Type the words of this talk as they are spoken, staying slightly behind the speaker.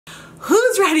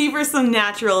who's ready for some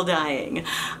natural dyeing?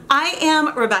 I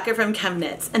am Rebecca from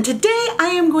ChemKnits, and today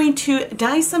I am going to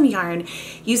dye some yarn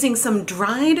using some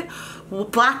dried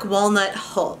black walnut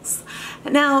hulls.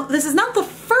 Now, this is not the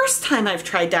first time I've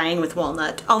tried dyeing with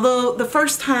walnut, although the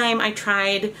first time I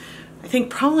tried, I think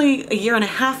probably a year and a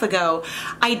half ago,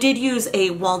 I did use a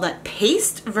walnut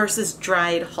paste versus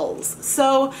dried hulls.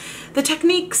 So the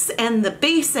techniques and the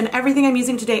base and everything I'm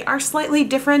using today are slightly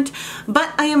different,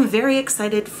 but I am very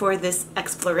excited for this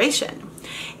exploration.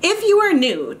 If you are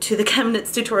new to the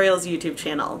ChemKnits Tutorials YouTube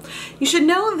channel, you should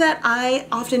know that I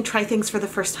often try things for the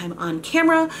first time on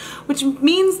camera, which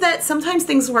means that sometimes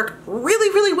things work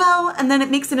really well and then it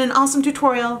makes it an awesome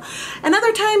tutorial, and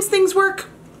other times things work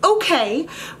okay,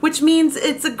 which means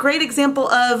it's a great example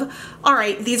of, all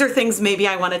right, these are things maybe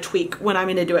I want to tweak when I'm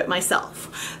going to do it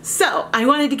myself. So I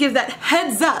wanted to give that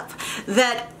heads up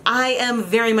that I am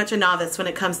very much a novice when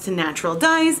it comes to natural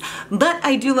dyes, but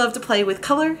I do love to play with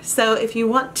color. So if you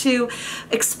want to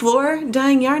explore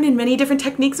dyeing yarn in many different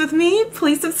techniques with me,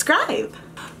 please subscribe.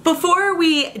 Before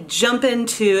we jump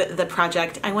into the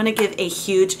project, I want to give a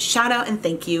huge shout out and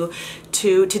thank you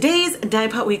to today's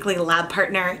Dyepot Weekly lab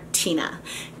partner, Tina.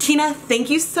 Tina, thank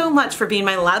you so much for being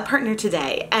my lab partner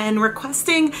today and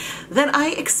requesting that I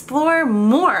explore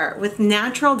more with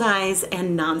natural dyes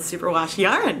and non-superwash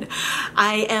yarn.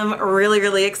 I am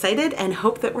really excited and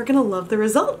hope that we're gonna love the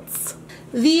results.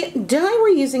 The dye we're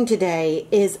using today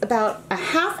is about a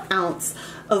 ½ ounce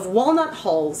of walnut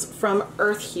hulls from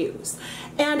Earth Hues.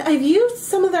 And I've used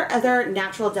some of their other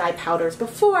natural dye powders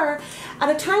before at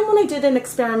a time when I did an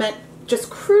experiment just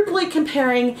crudely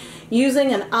comparing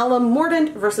using an alum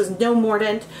mordant versus no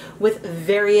mordant with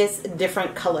various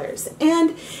different colors.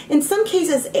 And in some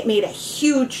cases it made a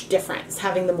huge difference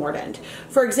having the mordant.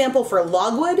 For example, for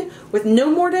logwood, with no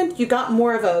mordant you got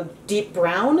more of a deep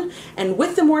brown, and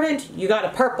with the mordant you got a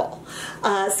purple.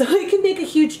 So it can make a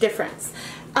huge difference.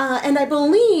 And I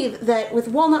believe that with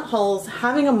walnut hulls,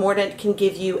 having a mordant can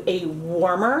give you a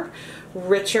warmer,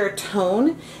 richer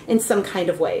tone in some kind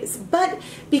of ways. But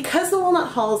because the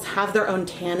walnut hulls have their own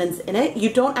tannins in it, you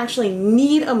don't actually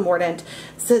need a mordant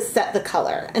to set the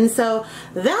color. And so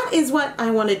that is what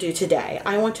I want to do today.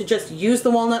 I want to just use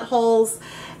the walnut hulls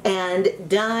and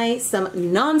dye some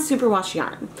non-superwash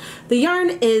yarn. The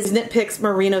yarn is Knit Picks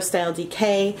Merino Style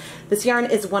DK. This yarn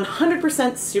is 100%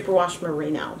 superwash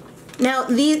merino. Now,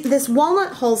 this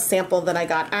walnut hull sample that I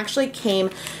got actually came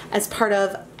as part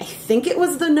of, I think it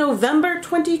was the November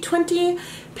 2020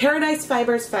 Paradise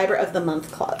Fibers Fiber of the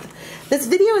Month Club. This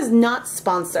video is not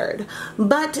sponsored,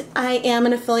 but I am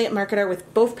an affiliate marketer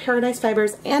with both Paradise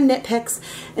Fibers and Knit Picks,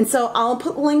 and so I'll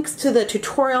put links to the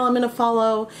tutorial I'm going to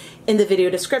follow in the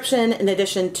video description, in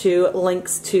addition to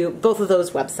links to both of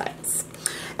those websites.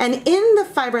 And in the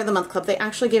Fiber of the Month Club, they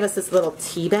actually gave us this little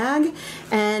tea bag,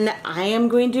 and I am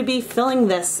going to be filling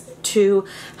this to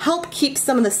help keep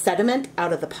some of the sediment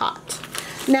out of the pot.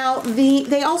 Now,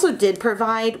 they also did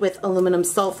provide with aluminum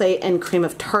sulfate and cream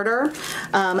of tartar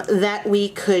that we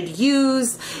could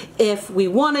use if we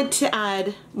wanted to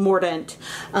add mordant,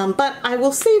 but I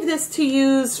will save this to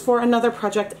use for another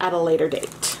project at a later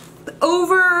date.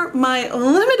 Over my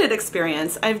limited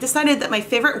experience, I've decided that my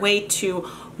favorite way to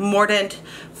mordant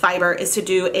fiber is to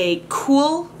do a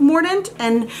cool mordant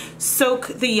and soak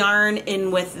the yarn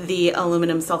in with the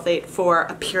aluminum sulfate for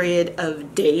a period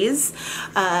of days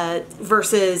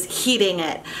versus heating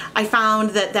it. I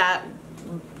found that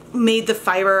made the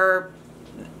fiber,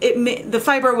 the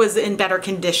fiber was in better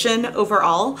condition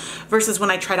overall versus when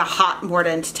I tried a hot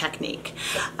mordant technique.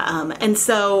 And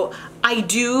so I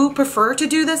do prefer to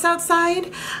do this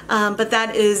outside, but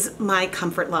that is my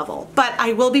comfort level. But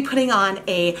I will be putting on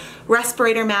a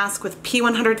respirator mask with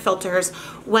P100 filters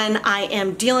when I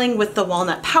am dealing with the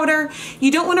walnut powder.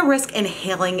 You don't want to risk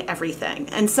inhaling everything.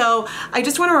 And so I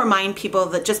just want to remind people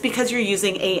that just because you're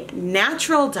using a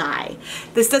natural dye,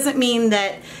 this doesn't mean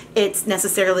that it's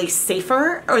necessarily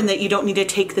safer or that you don't need to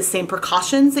take the same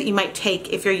precautions that you might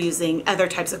take if you're using other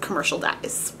types of commercial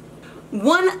dyes.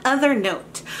 One other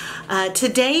note,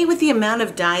 today with the amount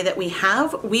of dye that we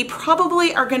have, we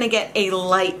probably are going to get a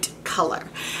light color.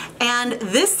 And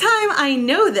this time I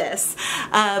know this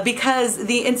because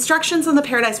the instructions on the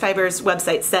Paradise Fibers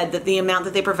website said that the amount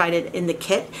that they provided in the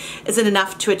kit isn't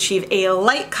enough to achieve a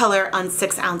light color on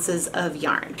 6 ounces of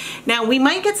yarn. Now we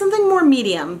might get something more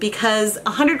medium because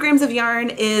 100 grams of yarn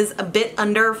is a bit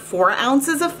under 4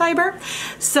 ounces of fiber,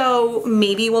 so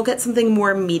maybe we'll get something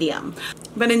more medium.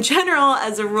 But in general,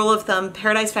 as a rule of thumb,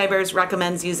 Paradise Fibers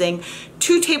recommends using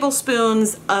 2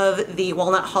 tablespoons of the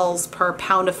walnut hulls per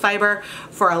pound of fiber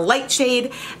for a light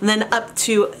shade, and then up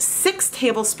to 6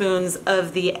 tablespoons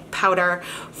of the powder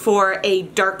for a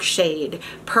dark shade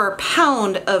per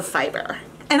pound of fiber.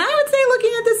 And I would say,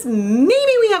 looking at this,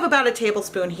 maybe we have about a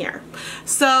tablespoon here.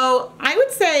 So I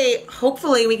would say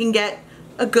hopefully we can get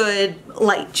a good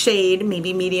light shade,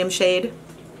 maybe medium shade.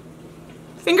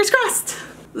 Fingers crossed.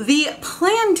 The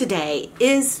plan today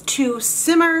is to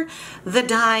simmer the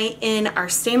dye in our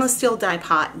stainless steel dye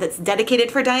pot that's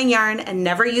dedicated for dyeing yarn and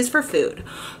never used for food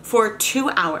for 2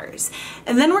 hours.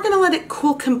 And then we're gonna let it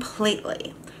cool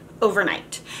completely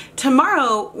overnight.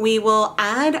 Tomorrow we will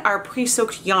add our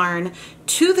pre-soaked yarn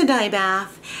to the dye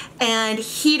bath and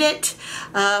heat it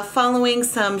following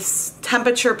some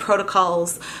temperature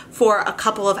protocols for a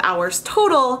couple of hours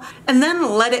total, and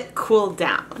then let it cool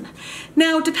down.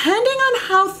 Now, depending on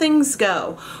how things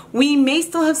go, we may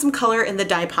still have some color in the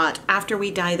dye pot after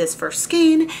we dye this first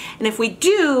skein, and if we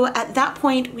do, at that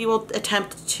point we will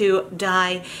attempt to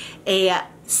dye a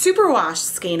superwash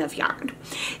skein of yarn.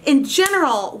 In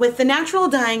general, with the natural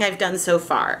dyeing I've done so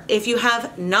far, if you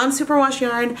have non-superwash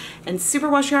yarn and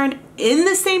superwash yarn in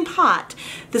the same pot,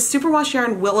 the superwash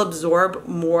yarn will absorb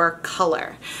more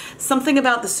color. Something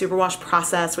about the superwash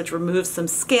process, which removes some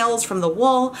scales from the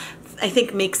wool, I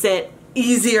think makes it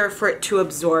easier for it to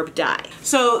absorb dye.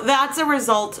 So that's a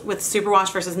result with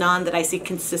superwash versus non that I see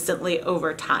consistently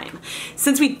over time.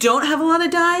 Since we don't have a lot of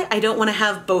dye, I don't want to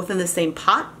have both in the same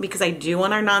pot because I do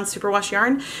want our non-superwash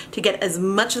yarn to get as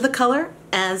much of the color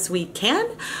as we can.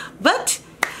 But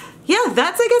yeah,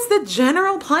 that's I guess the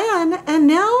general plan. And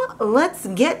now let's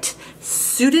get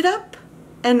suited up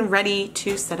and ready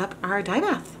to set up our dye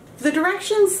bath. The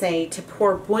directions say to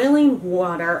pour boiling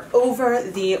water over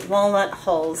the walnut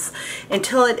hulls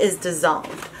until it is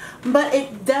dissolved, but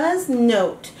it does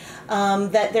note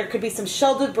that there could be some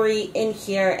shell debris in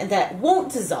here and that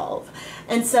won't dissolve.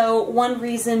 And so one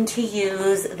reason to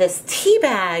use this tea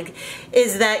bag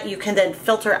is that you can then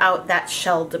filter out that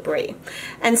shell debris.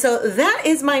 And so that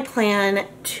is my plan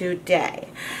today.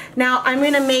 Now I'm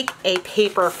going to make a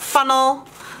paper funnel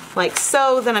like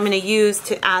so, that I'm going to use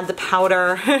to add the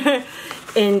powder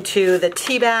into the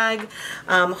tea bag.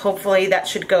 Hopefully that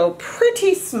should go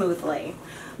pretty smoothly.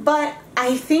 But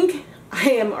I think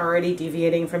I am already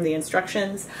deviating from the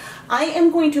instructions. I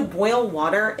am going to boil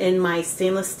water in my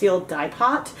stainless steel dye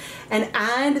pot and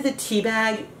add the tea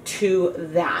bag to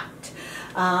that.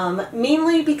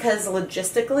 Mainly because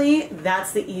logistically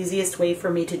that's the easiest way for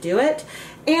me to do it,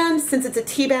 and since it's a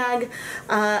tea bag,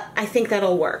 I think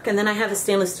that'll work. And then I have a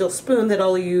stainless steel spoon that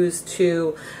I'll use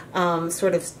to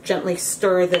sort of gently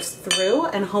stir this through,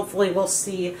 and hopefully we'll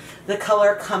see the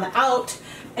color come out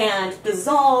and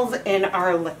dissolve in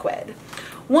our liquid.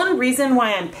 One reason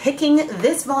why I'm picking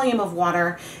this volume of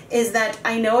water is that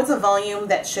I know it's a volume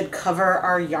that should cover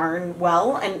our yarn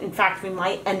well, and in fact we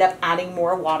might end up adding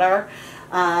more water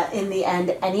in the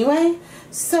end anyway.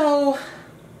 So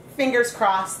fingers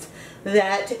crossed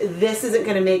that this isn't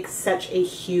going to make such a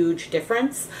huge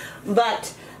difference,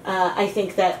 but I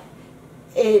think that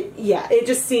it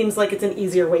just seems like it's an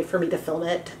easier way for me to film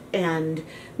it and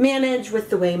manage with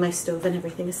the way my stove and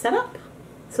everything is set up.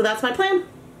 So that's my plan.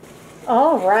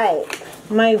 All right,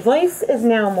 my voice is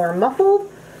now more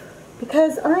muffled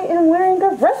because I am wearing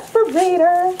a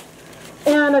respirator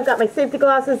and I've got my safety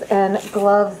glasses and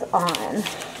gloves on.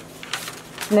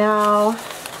 Now,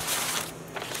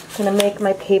 I'm gonna make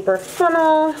my paper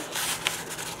funnel,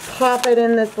 pop it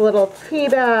in this little tea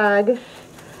bag,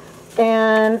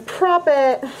 and prop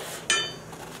it,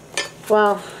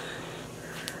 well,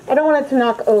 I don't want it to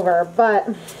knock over, but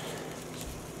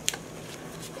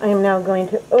I am now going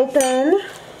to open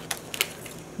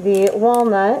the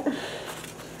walnut,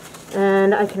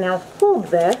 and I can now hold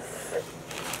this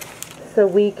so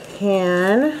we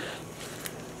can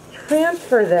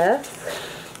transfer this.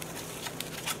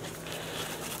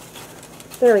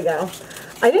 There we go.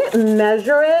 I didn't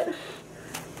measure it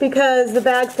because the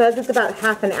bag says it's about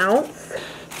 ½ an ounce.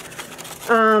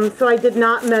 So I did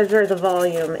not measure the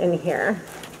volume in here.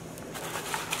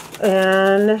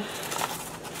 And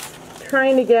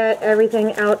trying to get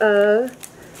everything out of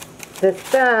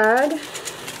this bag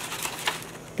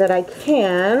that I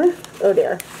can. Oh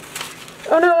dear.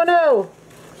 Oh no, oh no!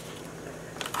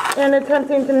 And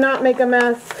attempting to not make a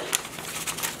mess.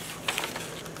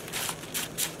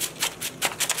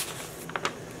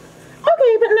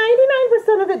 Okay, but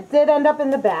 99% of it did end up in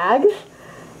the bag.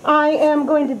 I am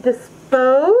going to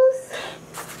dispose.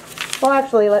 Well,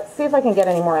 actually, let's see if I can get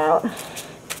any more out.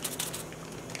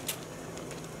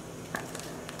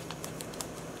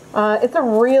 It's a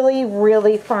really,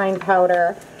 really fine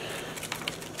powder.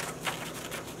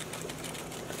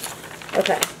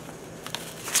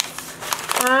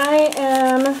 I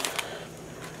am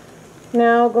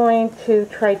now going to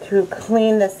try to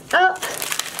clean this up,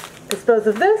 dispose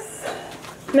of this.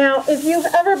 Now, if you've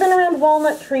ever been around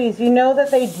walnut trees, you know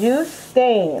that they do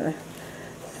stain.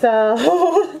 So,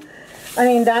 I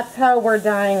mean, that's how we're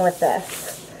dyeing with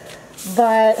this.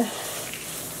 But,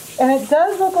 and it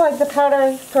does look like the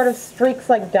powder sort of streaks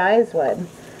like dyes would.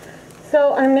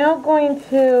 So I'm now going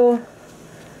to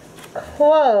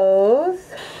close,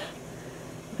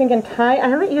 I think, and tie. I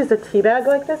haven't used a tea bag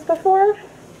like this before.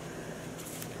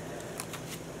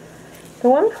 The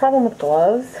one problem with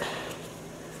gloves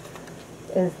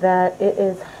is that it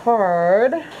is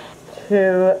hard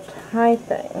to tie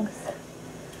things.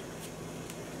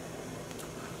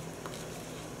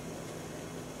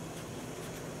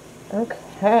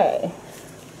 Okay,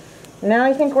 now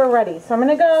I think we're ready. So I'm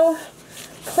going to go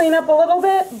clean up a little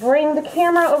bit, bring the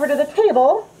camera over to the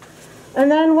table,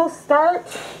 and then we'll start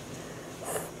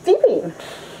steeping.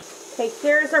 Okay,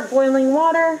 here's our boiling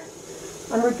water.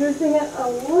 I'm reducing it a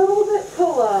little bit to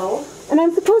low. And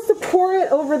I'm supposed to pour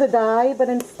it over the dye, but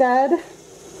instead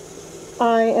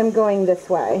I am going this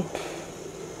way.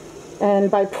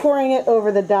 And by pouring it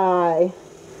over the dye,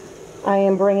 I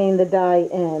am bringing the dye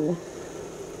in,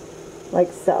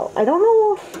 like so. I don't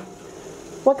know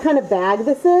what kind of bag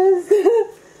this is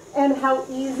and how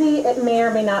easy it may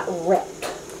or may not rip.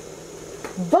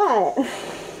 But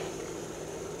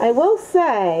I will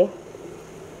say,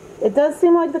 it does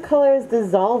seem like the color is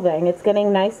dissolving. It's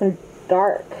getting nice and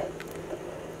dark.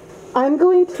 I'm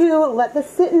going to let this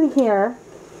sit in here,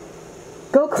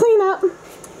 go clean up,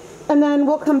 and then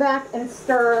we'll come back and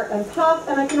stir and puff,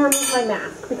 and I can remove my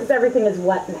mask because everything is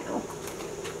wet now.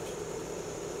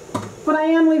 But I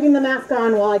am leaving the mask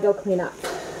on while I go clean up.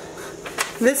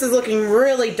 This is looking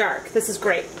really dark. This is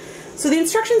great. So the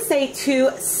instructions say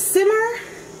to simmer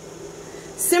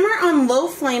on low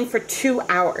flame for 2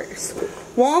 hours.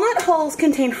 Walnut hulls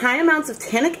contain high amounts of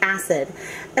tannic acid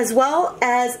as well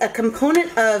as a component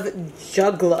of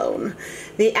juglone,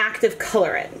 the active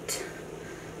colorant.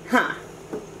 Huh.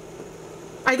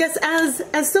 I guess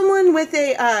as someone with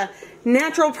a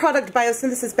natural product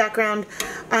biosynthesis background,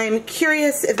 I'm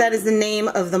curious if that is the name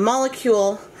of the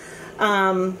molecule.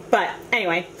 But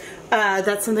anyway,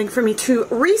 that's something for me to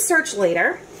research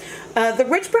later. The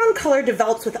rich brown color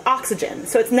develops with oxygen,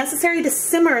 so it's necessary to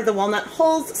simmer the walnut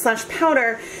hulls /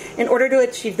 powder in order to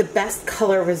achieve the best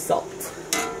color result.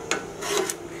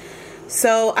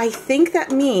 So I think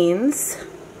that means,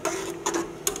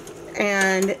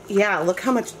 and yeah, look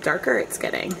how much darker it's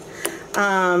getting.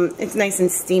 It's nice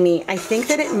and steamy. I think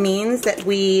that it means that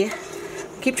we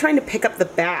keep trying to pick up the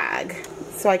bag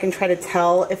so I can try to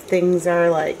tell if things are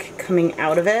like coming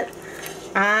out of it.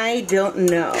 I don't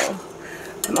know.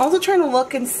 I'm also trying to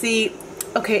look and see,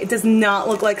 okay, it does not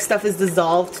look like stuff is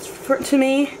dissolved to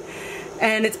me,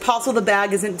 and it's possible the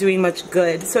bag isn't doing much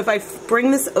good. So if I bring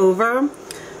this over,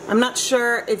 I'm not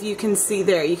sure if you can see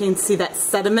there. You can see that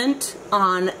sediment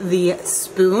on the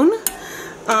spoon.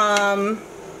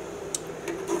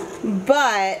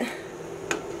 But,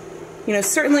 you know,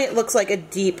 certainly it looks like a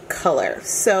deep color.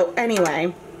 So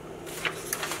anyway,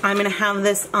 I'm going to have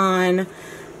this on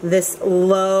this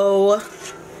low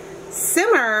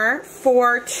simmer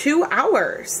for 2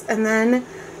 hours, and then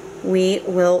we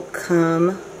will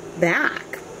come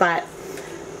back. But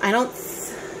I don't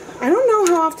know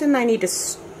how often I need to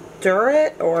stir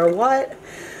it or what,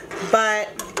 but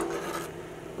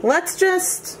let's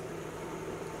just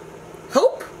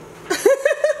hope.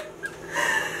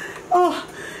 Oh,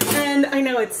 and I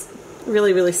know it's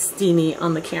really, really steamy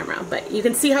on the camera, but you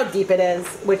can see how deep it is,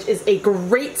 which is a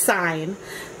great sign.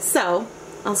 So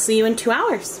I'll see you in 2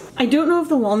 hours. I don't know if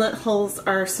the walnut hulls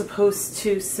are supposed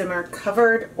to simmer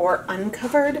covered or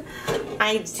uncovered.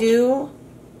 I do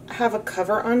have a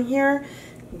cover on here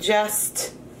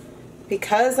just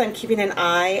because I'm keeping an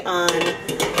eye on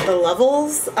the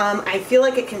levels. I feel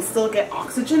like it can still get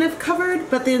oxygen if covered,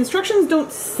 but the instructions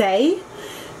don't say,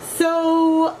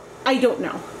 so I don't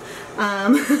know.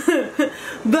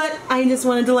 But I just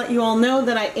wanted to let you all know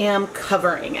that I am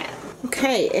covering it.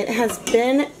 Okay, it has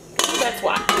been,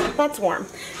 that's warm.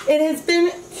 It has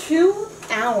been 2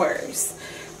 hours,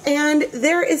 and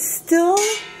there is still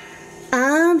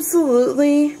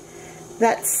absolutely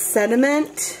that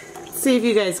sediment. Let's see if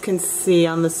you guys can see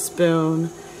on the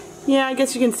spoon. Yeah, I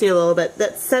guess you can see a little bit.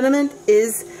 That sediment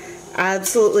is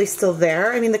absolutely still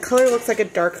there. I mean, the color looks like a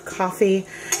dark coffee.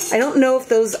 I don't know if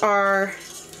those are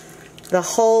the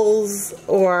hulls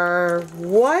or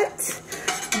what,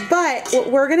 but what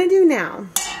we're gonna do now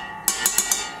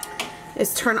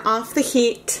is turn off the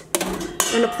heat.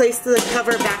 I'm gonna place the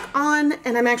cover back on,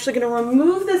 and I'm actually gonna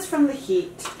remove this from the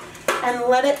heat and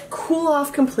let it cool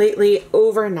off completely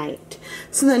overnight.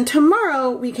 So then tomorrow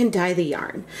we can dye the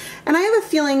yarn. And I have a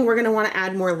feeling we're gonna wanna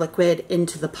add more liquid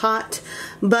into the pot,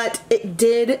 but it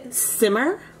did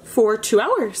simmer for 2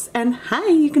 hours. And hi,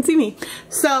 you can see me.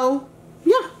 So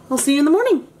yeah, I'll see you in the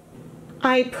morning.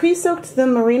 I pre-soaked the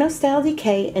Merino Style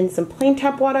Decay in some plain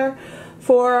tap water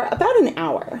for about an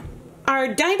hour. Our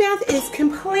dye bath is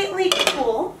completely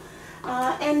cool,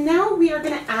 and now we are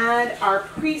going to add our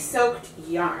pre-soaked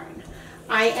yarn.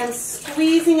 I am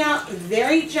squeezing out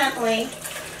very gently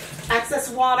excess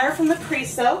water from the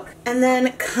pre-soak, and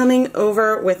then coming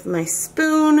over with my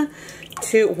spoon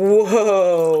to,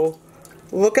 whoa,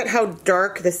 look at how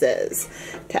dark this is,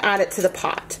 to add it to the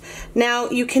pot. Now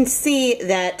you can see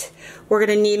that we're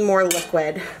going to need more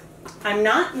liquid. I'm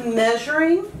not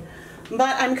measuring,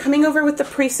 but I'm coming over with the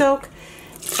pre-soak,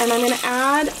 and I'm going to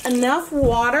add enough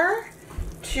water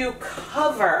to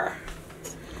cover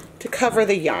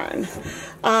the yarn.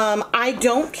 I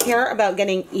don't care about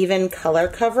getting even color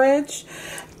coverage.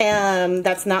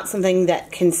 That's not something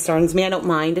that concerns me. I don't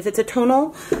mind if it's a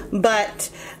tonal, but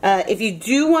if you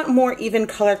do want more even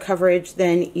color coverage,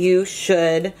 then you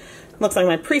should, looks like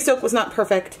my pre-soak was not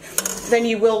perfect, then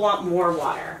you will want more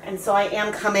water. And so I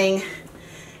am coming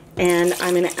and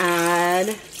I'm going to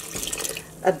add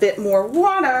a bit more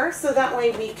water so that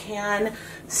way we can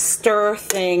stir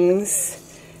things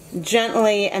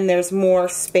gently and there's more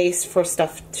space for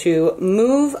stuff to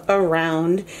move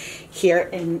around here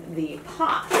in the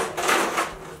pot.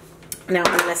 Now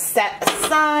I'm going to set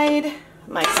aside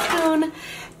my spoon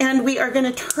and we are going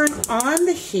to turn on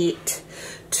the heat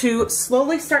to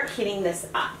slowly start heating this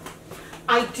up.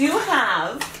 I do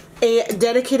have a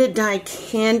dedicated dye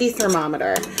candy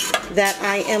thermometer that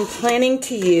I am planning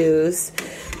to use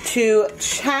to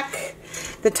check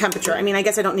the temperature. I mean, I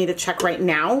guess I don't need to check right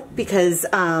now because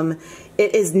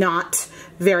it is not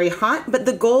very hot, but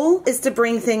the goal is to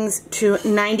bring things to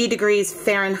 90 degrees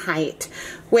Fahrenheit,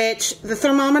 which the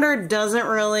thermometer doesn't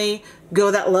really go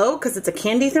that low because it's a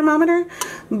candy thermometer,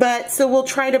 but so we'll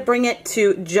try to bring it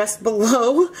to just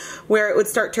below where it would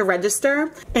start to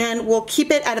register, and we'll keep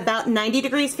it at about 90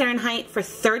 degrees Fahrenheit for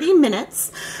 30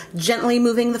 minutes, gently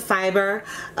moving the fiber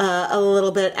a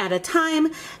little bit at a time,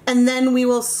 and then we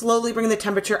will slowly bring the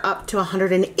temperature up to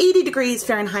 180 degrees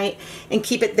Fahrenheit and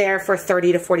keep it there for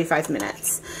 30 to 45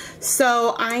 minutes.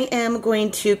 So I am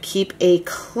going to keep a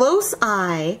close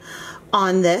eye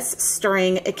on this,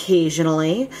 stirring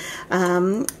occasionally,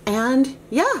 and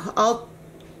yeah,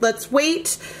 let's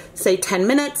wait, say 10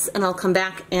 minutes, and I'll come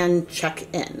back and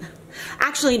check in.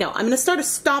 Actually, no, I'm going to start a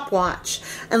stopwatch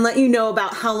and let you know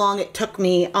about how long it took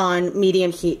me on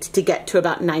medium heat to get to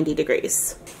about 90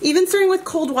 degrees. Even starting with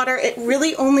cold water, it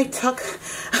really only took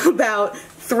about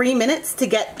 3 minutes to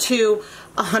get to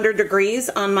 100 degrees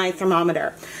on my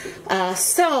thermometer.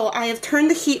 So I have turned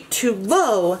the heat to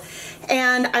low,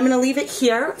 and I'm going to leave it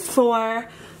here for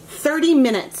 30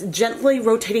 minutes, gently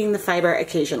rotating the fiber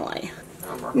occasionally.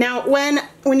 Now,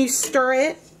 when you stir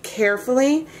it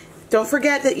carefully, don't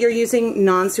forget that you're using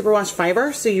non-superwash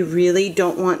fiber, so you really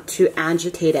don't want to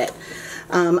agitate it.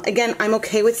 Again, I'm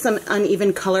okay with some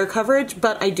uneven color coverage,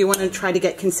 but I do want to try to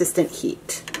get consistent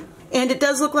heat. And it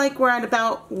does look like we're at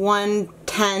about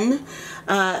 110,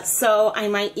 so I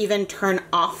might even turn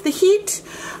off the heat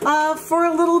for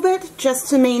a little bit just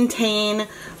to maintain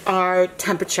our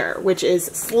temperature, which is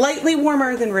slightly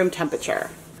warmer than room temperature.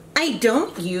 I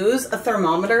don't use a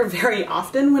thermometer very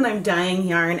often when I'm dyeing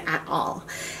yarn at all.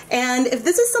 And if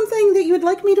this is something that you would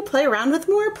like me to play around with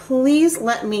more, please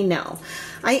let me know.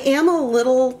 I am a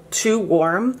little too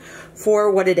warm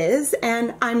for what it is,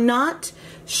 and I'm not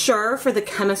sure for the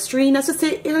chemistry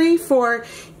necessary for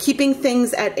keeping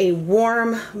things at a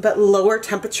warm but lower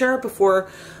temperature before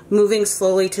moving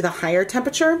slowly to the higher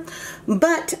temperature.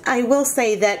 But I will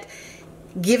say that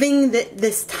giving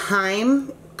this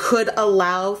time could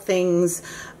allow things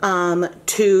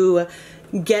to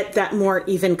get that more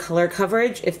even color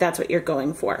coverage if that's what you're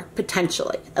going for,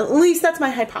 potentially. At least that's my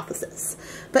hypothesis.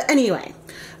 But anyway,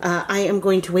 I am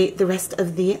going to wait the rest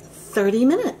of the 30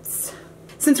 minutes.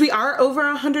 Since we are over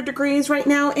 100 degrees right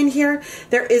now in here,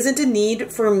 there isn't a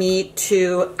need for me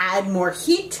to add more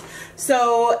heat,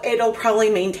 so it'll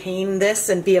probably maintain this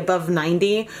and be above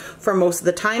 90 for most of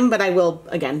the time, but I will,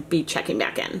 again, be checking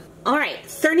back in. All right,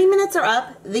 30 minutes are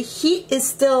up. The heat is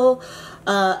still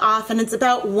off, and it's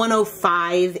about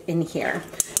 105 in here.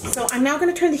 So I'm now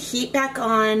going to turn the heat back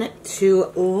on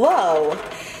to low,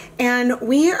 and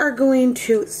we are going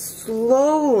to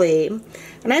slowly,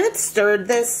 and I haven't stirred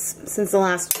this since the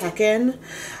last check-in,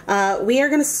 we are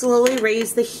going to slowly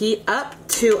raise the heat up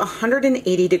to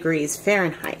 180 degrees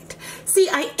Fahrenheit. See,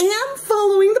 I am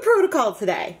following the protocol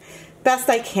today, best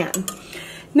I can.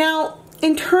 Now,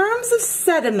 in terms of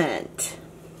sediment,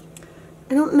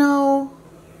 I don't know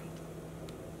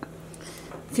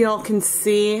if y'all can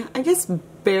see, I guess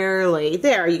barely.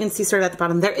 There, you can see sort of at the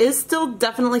bottom. There is still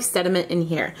definitely sediment in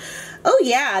here. Oh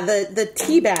yeah, the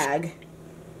Teabag.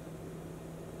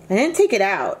 I didn't take it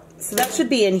out, so that should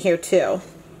be in here too.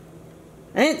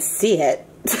 I didn't see it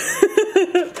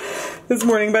this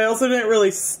morning, but I also didn't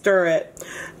really stir it.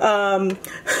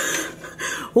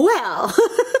 Well,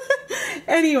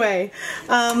 anyway,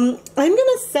 I'm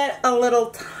gonna set a little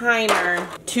timer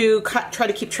to try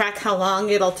to keep track how long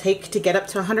it'll take to get up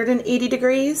to 180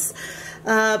 degrees.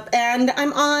 And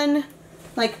I'm on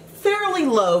like fairly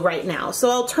low right now, so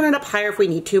I'll turn it up higher if we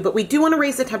need to, but we do want to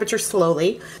raise the temperature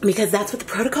slowly because that's what the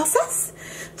protocol says.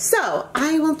 So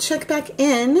I will check back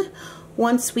in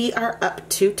once we are up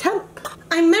to temp.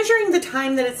 I'm measuring the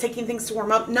time that it's taking things to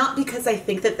warm up, not because I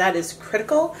think that that is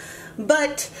critical,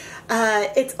 but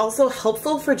it's also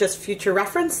helpful for just future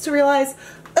reference to realize,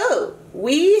 oh,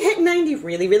 we hit 90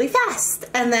 really, really fast,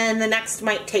 and then the next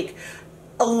might take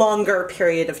a longer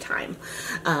period of time.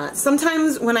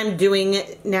 Sometimes when I'm doing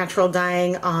natural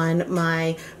dyeing on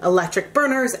my electric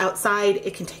burners outside,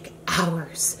 it can take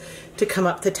hours to come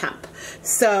up to temp.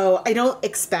 So I don't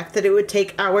expect that it would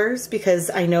take hours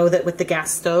because I know that with the gas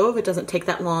stove, it doesn't take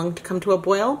that long to come to a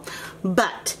boil.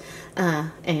 But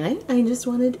anyway, I just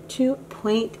wanted to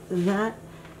point that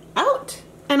out.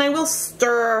 And I will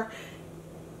stir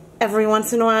every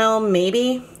once in a while,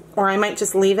 maybe, or I might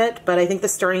just leave it, but I think the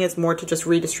stirring is more to just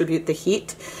redistribute the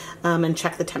heat and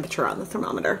check the temperature on the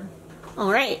thermometer. All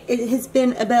right, it has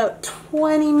been about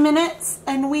 20 minutes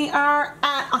and we are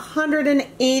at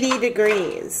 180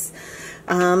 degrees.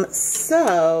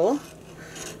 So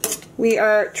we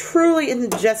are truly in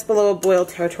just below boil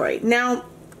territory. Now,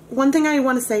 one thing I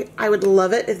want to say, I would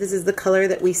love it if this is the color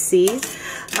that we see,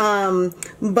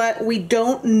 but we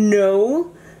don't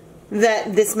know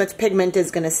that this much pigment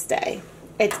is going to stay.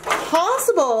 It's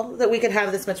possible that we could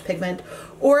have this much pigment,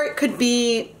 or it could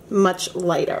be much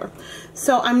lighter.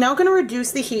 So I'm now going to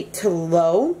reduce the heat to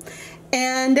low,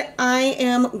 and I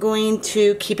am going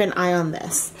to keep an eye on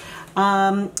this.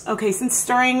 Okay, since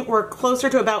stirring, we're closer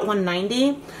to about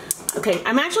 190. Okay,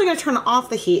 I'm actually going to turn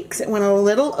off the heat because it went a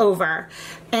little over,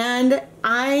 and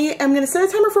I am going to set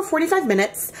a timer for 45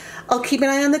 minutes. I'll keep an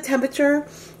eye on the temperature,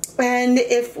 and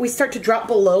if we start to drop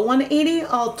below 180,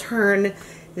 I'll turn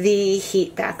the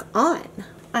heat back on.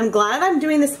 I'm glad I'm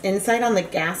doing this inside on the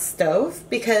gas stove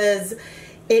because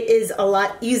it is a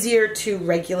lot easier to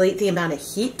regulate the amount of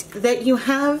heat that you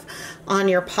have on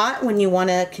your pot when you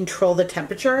want to control the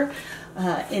temperature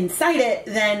inside it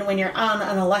than when you're on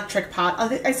an electric pot.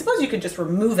 I suppose you could just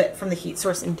remove it from the heat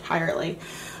source entirely,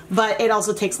 but it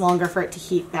also takes longer for it to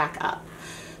heat back up.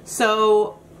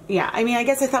 So yeah, I mean, I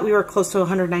guess I thought we were close to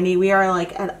 190. We are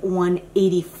like at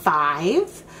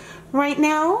 185 right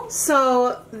now,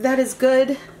 so that is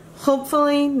good.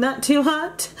 Hopefully not too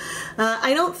hot.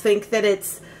 I don't think that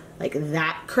it's like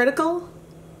that critical,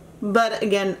 but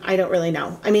again, I don't really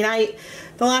know. I mean,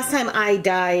 the last time I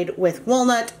dyed with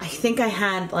Walnut, I think I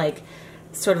had like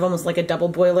sort of almost like a double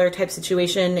boiler type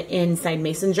situation inside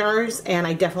mason jars, and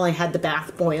I definitely had the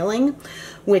bath boiling,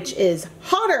 which is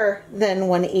hotter than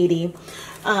 180.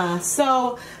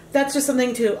 So that's just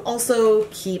something to also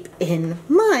keep in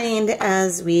mind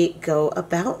as we go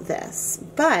about this.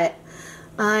 But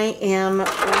I am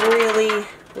really,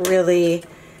 really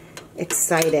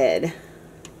excited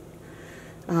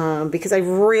because I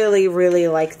really, really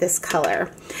like this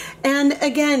color. And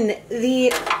again,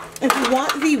 if you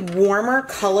want the warmer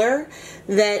color,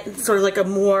 that sort of like a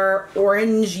more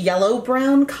orange yellow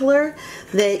brown color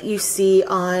that you see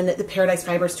on the Paradise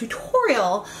Fibers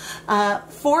tutorial,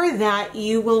 for that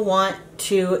you will want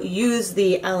to use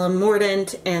the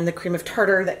Mordant and the cream of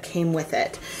tartar that came with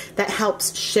it. That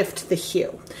helps shift the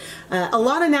hue. A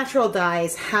lot of natural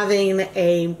dyes having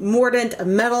a Mordant, a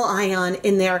metal ion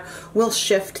in there, will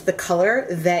shift the color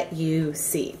that you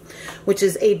see, which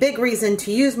is a big reason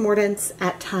to use Mordants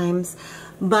at times.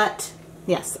 But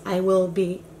yes, I will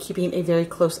be keeping a very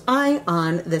close eye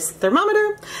on this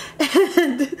thermometer,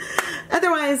 and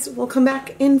otherwise we'll come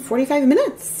back in 45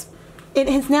 minutes. It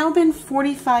has now been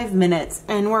 45 minutes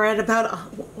and we're at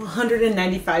about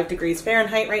 195 degrees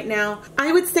Fahrenheit right now.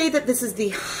 I would say that this is the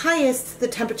highest the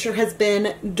temperature has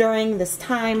been during this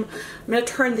time. I'm going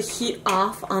to turn the heat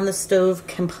off on the stove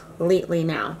completely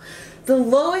now. The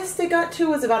lowest it got to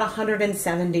was about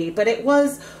 170, but it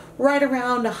was right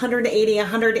around 180,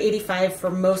 185 for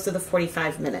most of the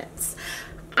 45 minutes.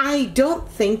 I don't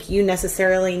think you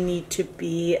necessarily need to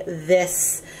be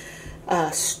this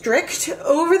strict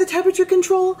over the temperature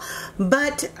control,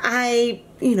 but I,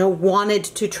 wanted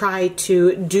to try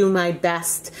to do my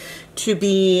best to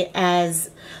be as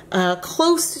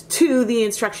close to the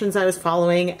instructions I was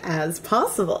following as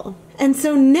possible. And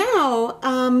so now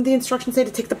the instructions say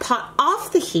to take the pot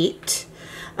off the heat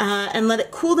and let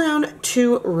it cool down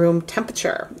to room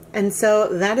temperature. And so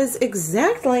that is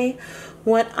exactly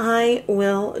what I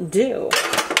will do.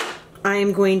 I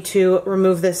am going to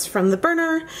remove this from the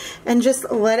burner and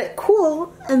just let it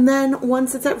cool, and then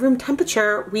once it's at room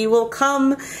temperature, we will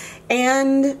come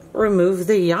and remove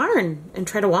the yarn and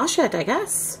try to wash it, I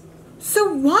guess.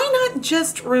 So why not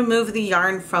just remove the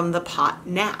yarn from the pot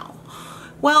now?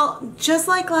 Well, just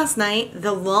like last night,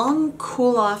 the long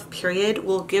cool-off period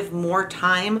will give more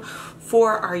time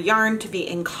for our yarn to be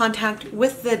in contact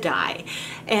with the dye,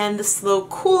 and the slow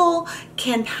cool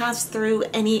can pass through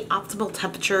any optimal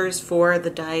temperatures for the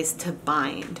dyes to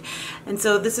bind. And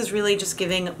so this is really just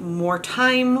giving more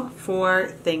time for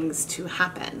things to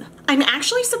happen. I'm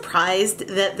actually surprised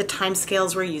that the time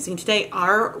scales we're using today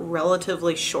are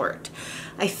relatively short.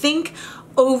 I think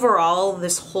overall,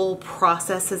 this whole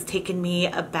process has taken me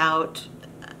about,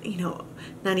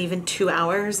 not even 2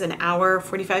 hours, an hour,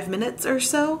 45 minutes or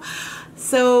so.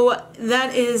 So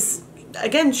that is,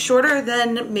 again, shorter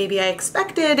than maybe I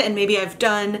expected and maybe I've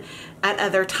done at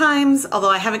other times. Although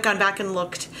I haven't gone back and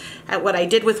looked at what I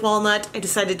did with Walnut, I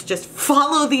decided to just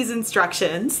follow these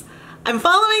instructions. I'm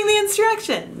following the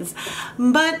instructions,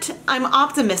 but I'm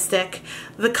optimistic.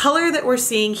 The color that we're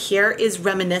seeing here is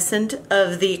reminiscent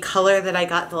of the color that I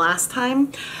got the last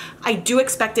time. I do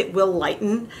expect it will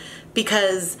lighten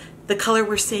because the color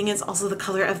we're seeing is also the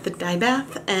color of the dye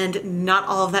bath, and not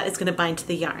all of that is going to bind to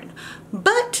the yarn.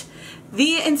 But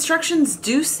the instructions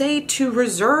do say to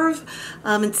reserve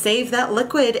and save that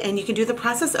liquid, and you can do the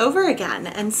process over again.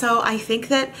 And so I think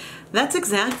that that's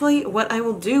exactly what I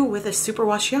will do with a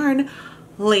superwash yarn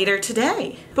later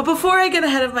today. But before I get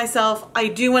ahead of myself, I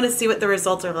do want to see what the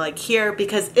results are like here,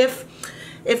 because if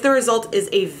the result is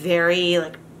a very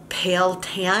pale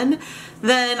tan,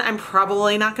 then I'm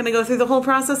probably not going to go through the whole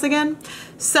process again.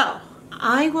 So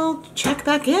I will check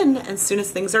back in as soon as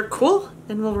things are cool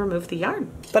and we'll remove the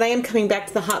yarn. But I am coming back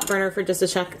to the hot burner for just a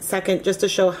second just to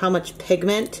show how much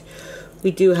pigment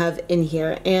we do have in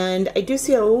here. And I do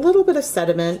see a little bit of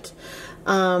sediment.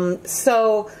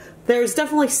 So there's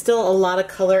definitely still a lot of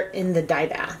color in the dye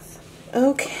bath.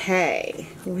 Okay,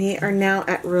 we are now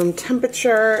at room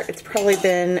temperature. It's probably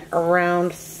been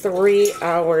around 3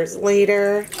 hours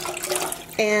later.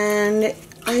 And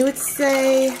I would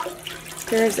say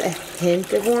there's a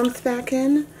hint of warmth back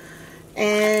in.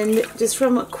 And just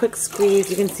from a quick squeeze,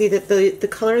 you can see that the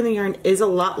color in the yarn is a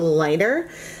lot lighter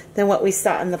than what we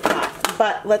saw in the pot.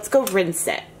 But let's go rinse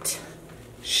it.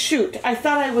 Shoot, I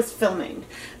thought I was filming.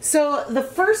 So the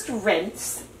first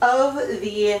rinse of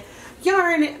the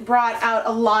yarn brought out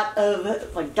a lot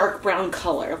of dark brown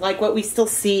color, like what we still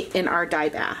see in our dye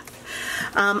bath.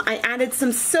 I added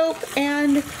some soap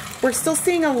and we're still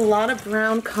seeing a lot of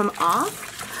brown come off,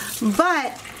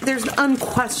 but there's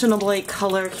unquestionably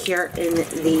color here in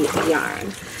the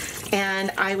yarn.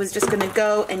 And I was just gonna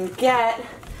go and get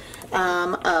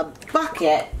a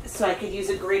bucket so I could use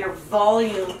a greater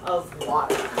volume of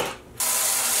water.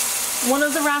 One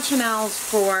of the rationales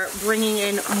for bringing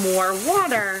in more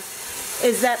water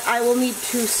is that I will need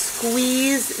to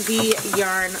squeeze the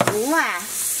yarn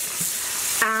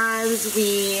less as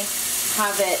we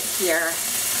have it here,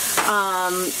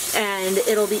 and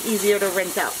it'll be easier to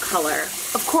rinse out color.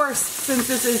 Of course, since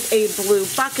this is a blue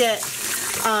bucket,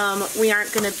 we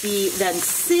aren't going to be then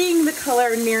seeing the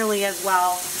color nearly as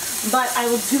well, but I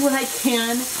will do what I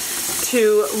can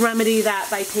to remedy that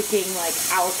by taking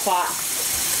aliquots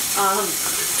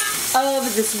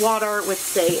of this water with,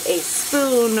 say, a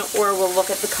spoon, or we'll look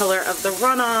at the color of the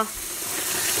runoff.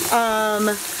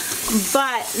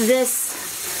 But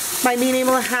this, by being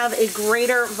able to have a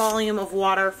greater volume of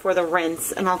water for the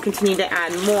rinse, and I'll continue to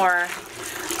add more,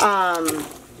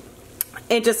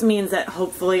 it just means that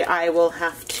hopefully I will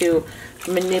have to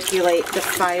manipulate the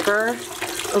fiber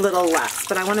a little less,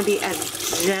 but I want to be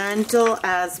as gentle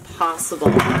as possible.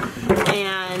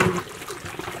 And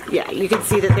yeah, you can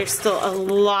see that there's still a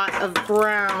lot of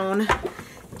brown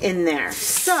in there.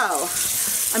 So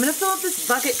I'm going to fill up this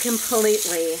bucket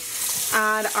completely,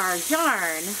 add our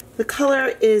yarn. The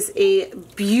color is a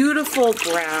beautiful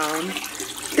brown.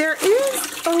 There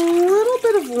is a little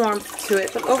bit of warmth to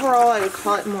it, but overall I would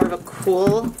call it more of a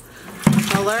cool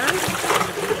color.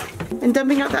 And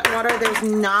dumping out that water, there's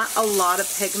not a lot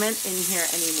of pigment in here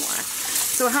anymore.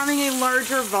 So having a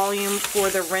larger volume for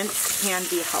the rinse can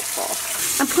be helpful.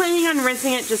 I'm planning on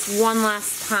rinsing it just one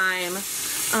last time.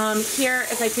 Here,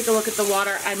 if I take a look at the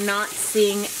water, I'm not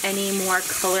seeing any more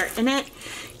color in it.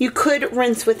 You could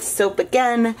rinse with soap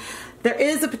again. There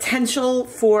is a potential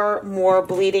for more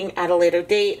bleeding at a later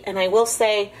date, and I will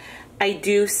say I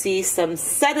do see some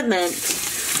sediment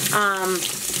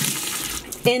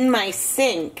in my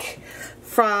sink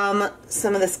from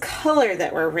some of this color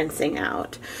that we're rinsing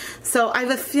out. So I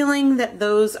have a feeling that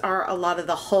those are a lot of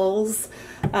the holes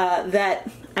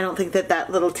that I don't think that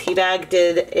that little tea bag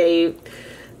did a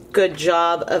good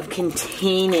job of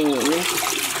containing.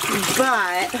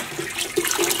 But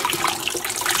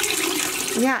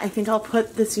yeah, I think I'll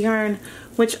put this yarn,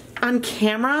 which on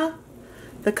camera,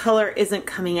 the color isn't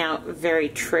coming out very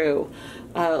true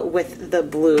with the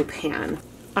blue pan.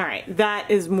 All right,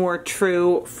 that is more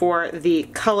true for the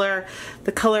color.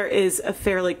 The color is a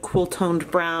fairly cool toned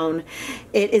brown.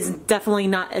 It is definitely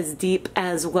not as deep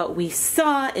as what we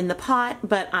saw in the pot,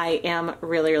 but I am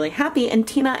really, really happy. And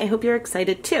Tina, I hope you're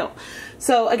excited too.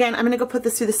 So again, I'm gonna go put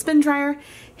this through the spin dryer,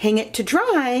 hang it to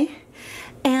dry,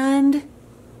 and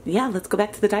yeah, let's go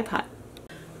back to the dye pot.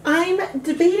 I'm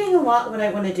debating a lot what I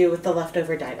wanna do with the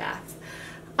leftover dye bath.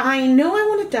 I know I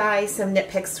want to dye some Knit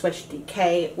Picks Swish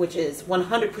DK, which is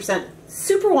 100%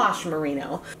 superwash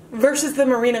merino, versus the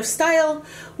merino style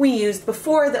we used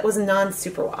before that was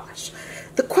non-superwash.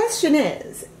 The question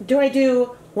is, do I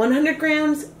do 100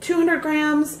 grams, 200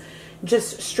 grams,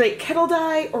 just straight kettle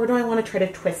dye, or do I want to try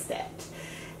to twist it?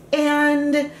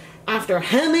 And after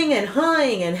hemming and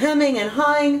hawing and hemming and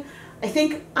hawing, I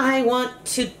think I want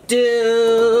to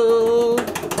do,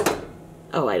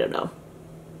 oh, I don't know.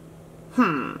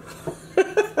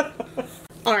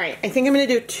 All right, I think I'm gonna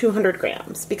do 200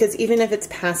 grams because even if it's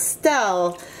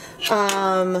pastel,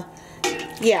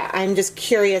 yeah, I'm just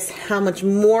curious how much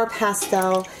more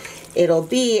pastel it'll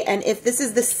be, and if this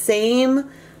is the same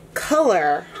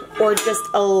color or just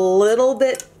a little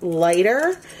bit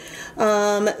lighter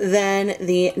than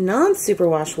the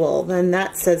non-superwash wool, then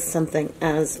that says something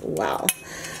as well.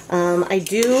 I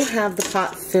do have the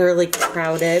pot fairly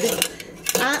crowded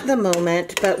at the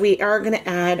moment, but we are going to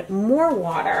add more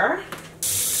water.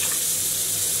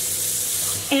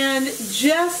 And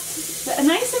just the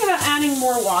nice thing about adding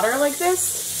more water like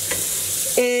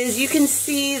this is you can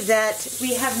see that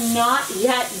we have not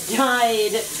yet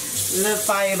dyed the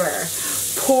fiber.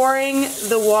 Pouring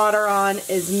the water on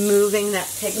is moving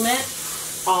that pigment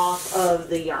off of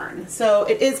the yarn. So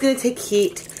it is going to take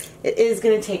heat, it is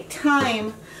going to take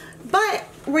time, but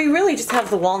we really just have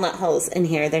the walnut hulls in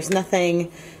here. There's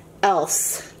nothing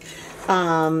else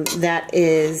that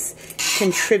is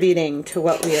contributing to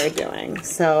what we are doing.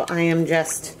 So I am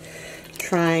just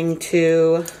trying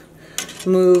to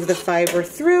move the fiber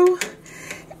through,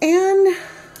 and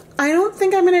I don't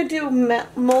think I'm going to do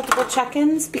multiple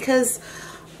check-ins because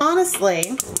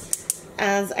honestly,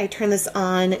 as I turn this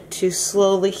on to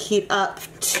slowly heat up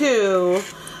to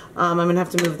I'm going to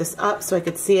have to move this up so I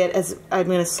could see it, as I'm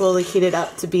going to slowly heat it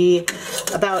up to be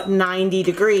about 90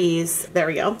 degrees. There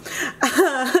we go.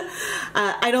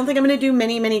 I don't think I'm going to do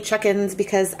many check-ins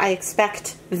because I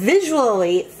expect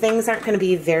visually things aren't going to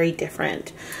be very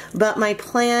different. But my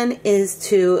plan is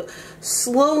to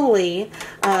slowly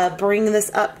bring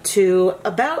this up to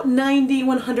about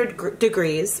 90-100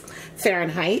 degrees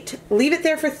Fahrenheit, leave it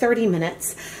there for 30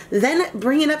 minutes, then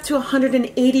bring it up to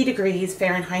 180 degrees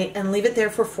Fahrenheit and leave it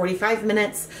there for 45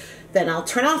 minutes. Then I'll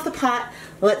turn off the pot,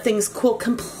 let things cool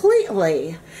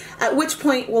completely, at which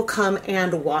point we'll come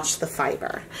and wash the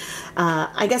fiber.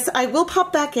 I guess I will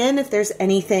pop back in if there's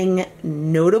anything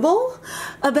notable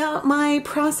about my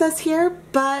process here,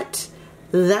 but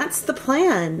that's the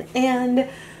plan. And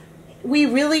we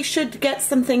really should get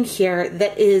something here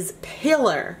that is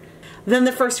paler than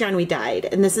the first yarn we dyed.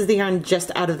 And this is the yarn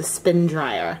just out of the spin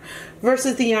dryer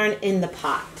versus the yarn in the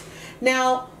pot.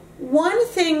 Now, one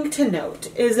thing to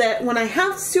note is that when I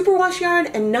have superwash yarn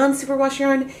and non-superwash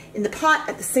yarn in the pot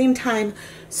at the same time,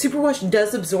 superwash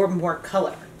does absorb more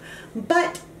color.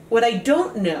 But what I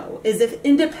don't know is if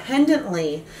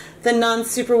independently the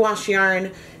non-superwash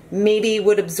yarn maybe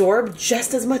would absorb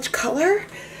just as much color,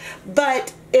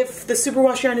 but if the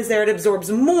superwash yarn is there, it absorbs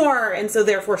more and so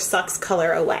therefore sucks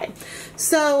color away.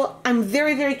 So I'm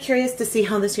very curious to see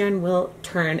how this yarn will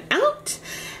turn out.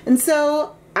 And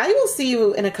so I will see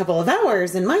you in a couple of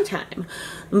hours in my time,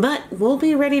 but we'll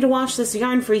be ready to wash this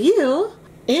yarn for you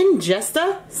in just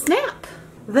a snap.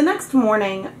 The next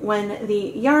morning, when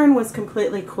the yarn was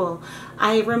completely cool,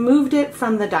 I removed it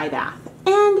from the dye bath,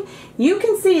 and you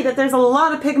can see that there's a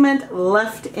lot of pigment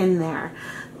left in there.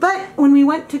 But when we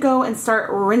went to go and start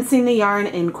rinsing the yarn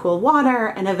in cool water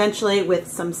and eventually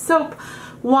with some soap,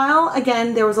 while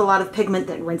again there was a lot of pigment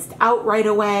that rinsed out right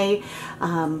away,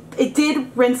 it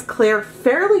did rinse clear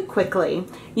fairly quickly.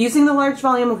 Using the large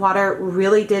volume of water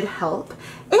really did help,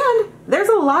 and there's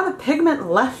a lot of pigment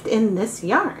left in this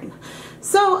yarn.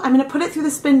 So I'm going to put it through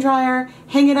the spin dryer,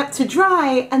 hang it up to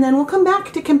dry, and then we'll come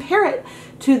back to compare it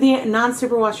to the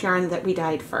non-superwash yarn that we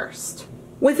dyed first.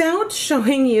 Without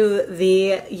showing you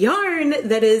the yarn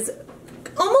that is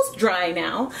almost dry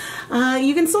now,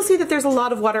 you can still see that there's a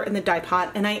lot of water in the dye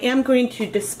pot, and I am going to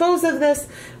dispose of this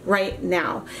right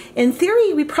now. In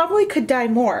theory, we probably could dye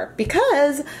more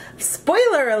because,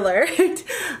 spoiler alert,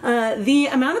 the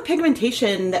amount of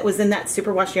pigmentation that was in that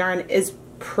superwash yarn is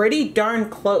pretty darn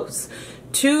close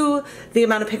to the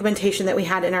amount of pigmentation that we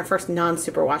had in our first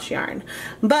non-superwash yarn.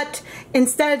 But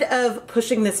instead of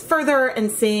pushing this further and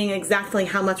seeing exactly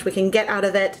how much we can get out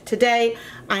of it today,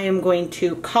 I am going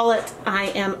to call it. I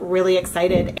am really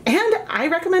excited, and I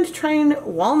recommend trying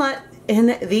Walnut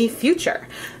in the future.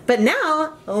 But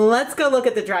now let's go look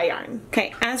at the dry yarn.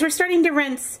 Okay, as we're starting to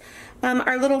rinse,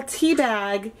 our little tea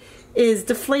bag is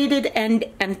deflated and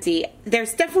empty.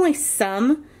 There's definitely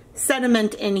some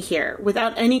sediment in here,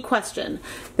 without any question.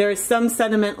 There is some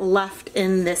sediment left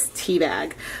in this tea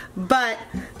bag, but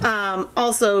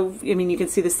also, I mean, you can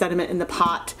see the sediment in the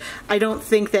pot. I don't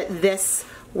think that this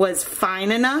was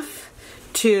fine enough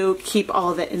to keep all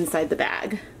of it inside the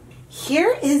bag.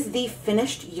 Here is the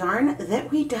finished yarn that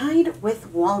we dyed with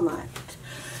Walnut.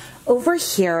 Over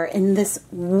here in this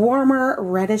warmer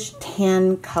reddish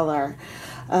tan color,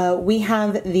 we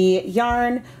have the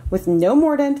yarn with no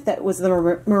mordant that was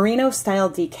the merino style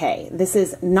DK. This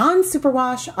is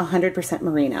non-superwash, 100%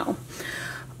 merino.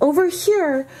 Over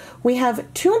here we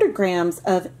have 200 grams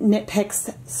of Knit Picks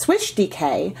Swish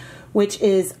DK, which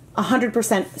is 100%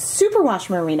 superwash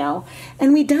merino,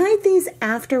 and we dyed these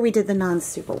after we did the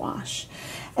non-superwash.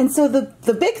 And so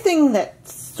the big thing that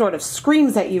sort of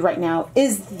screams at you right now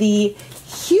is the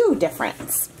hue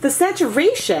difference. The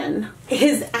saturation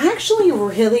is actually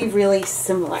really, really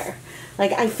similar.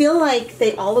 Like, I feel like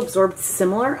they all absorbed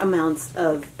similar amounts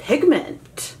of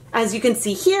pigment, as you can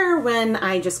see here when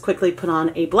I just quickly put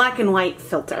on a black and white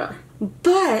filter.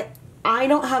 But I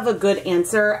don't have a good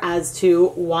answer as to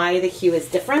why the hue is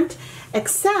different,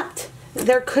 except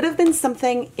there could have been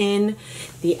something in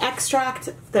the extract,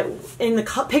 that in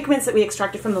the pigments that we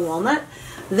extracted from the walnut,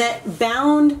 that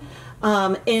bound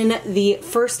in the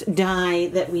first dye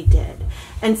that we did.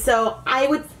 And so I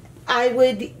would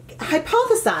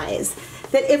hypothesize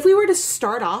that if we were to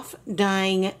start off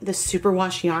dyeing the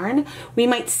superwash yarn, we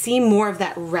might see more of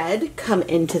that red come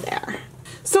into there.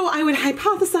 So I would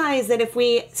hypothesize that if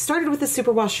we started with the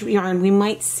superwash yarn, we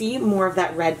might see more of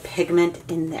that red pigment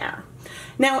in there.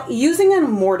 Now, using a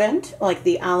mordant, like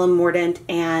the alum mordant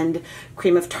and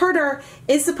cream of tartar,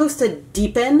 is supposed to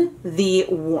deepen the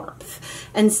warmth.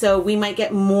 And so we might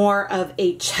get more of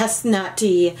a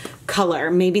chestnutty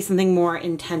color, maybe something more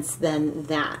intense than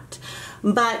that.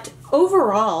 But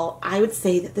overall, I would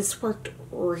say that this worked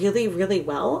really, really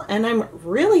well, and I'm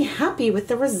really happy with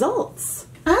the results.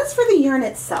 As for the yarn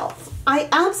itself, I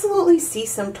absolutely see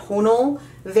some tonal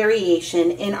variation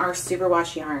in our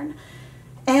superwash yarn.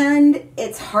 And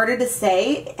it's harder to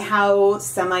say how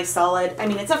semi-solid, I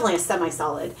mean, it's definitely a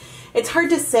semi-solid. It's hard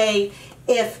to say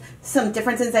if some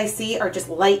differences I see are just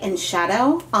light and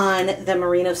shadow on the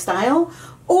merino style,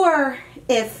 or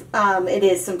if it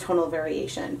is some tonal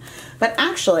variation. But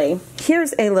actually,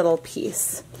 here's a little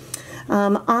piece.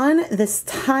 On this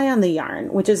tie on the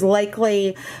yarn, which is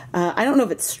likely, I don't know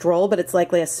if it's stroll, but it's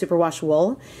likely a superwash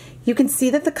wool, you can see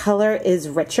that the color is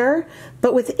richer,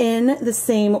 but within the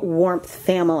same warmth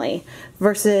family,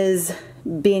 versus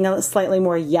being a slightly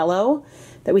more yellow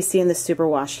that we see in the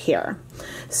superwash here.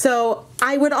 So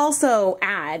I would also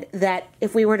add that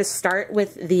if we were to start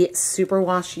with the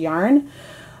superwash yarn,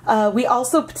 we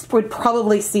also would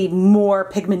probably see more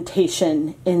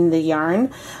pigmentation in the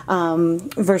yarn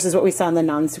versus what we saw in the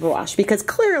non-superwash, because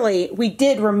clearly we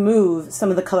did remove some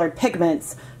of the colored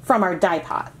pigments from our dye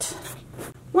pot.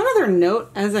 One other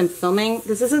note as I'm filming,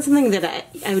 this isn't something that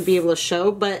I would be able to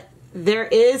show, but there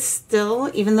is still,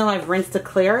 even though I've rinsed it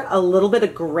clear, a little bit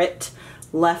of grit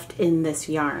left in this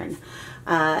yarn.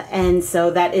 And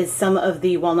so that is some of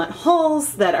the walnut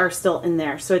hulls that are still in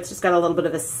there. So it's just got a little bit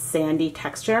of a sandy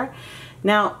texture.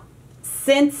 Now,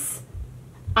 since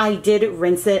I did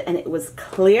rinse it and it was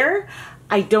clear,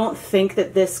 I don't think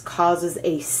that this causes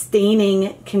a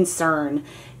staining concern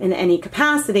in any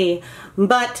capacity,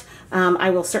 but I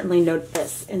will certainly note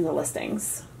this in the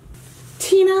listings.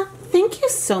 Tina, thank you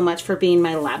so much for being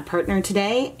my lab partner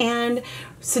today and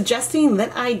suggesting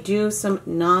that I do some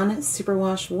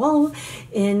non-superwash wool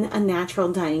in a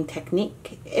natural dyeing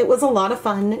technique. It was a lot of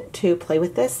fun to play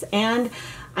with this, and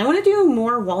I want to do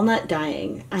more walnut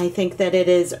dyeing. I think that it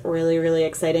is really, really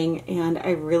exciting, and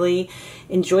I really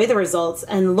enjoy the results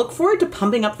and look forward to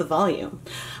pumping up the volume.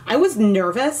 I was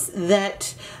nervous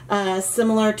that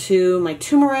similar to my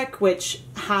turmeric, which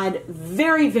had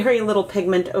very, very little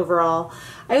pigment overall,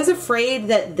 I was afraid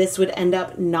that this would end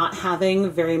up not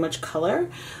having very much color,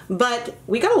 but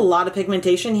we got a lot of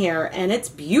pigmentation here and it's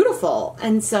beautiful.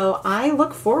 And so I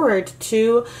look forward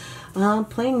to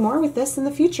playing more with this in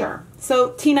the future.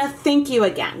 So Tina, thank you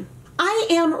again. I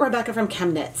am Rebecca from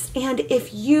ChemKnits, and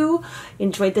if you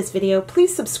enjoyed this video,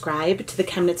 please subscribe to the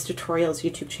ChemKnits Tutorials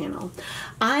YouTube channel.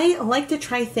 I like to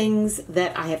try things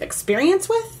that I have experience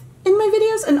with in my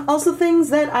videos and also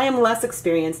things that I am less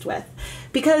experienced with,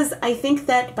 because I think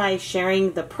that by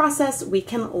sharing the process we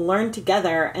can learn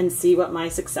together and see what my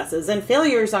successes and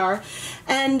failures are,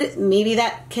 and maybe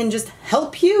that can just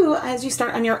help you as you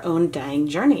start on your own dyeing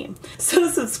journey. So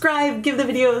subscribe, give the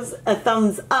videos a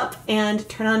thumbs up, and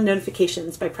turn on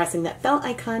notifications by pressing that bell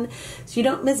icon so you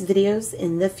don't miss videos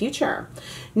in the future.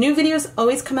 New videos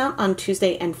always come out on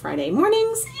Tuesday and Friday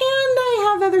mornings, and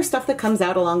I have other stuff that comes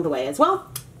out along the way as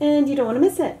well, and you don't want to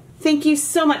miss it. Thank you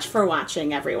so much for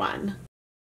watching, everyone.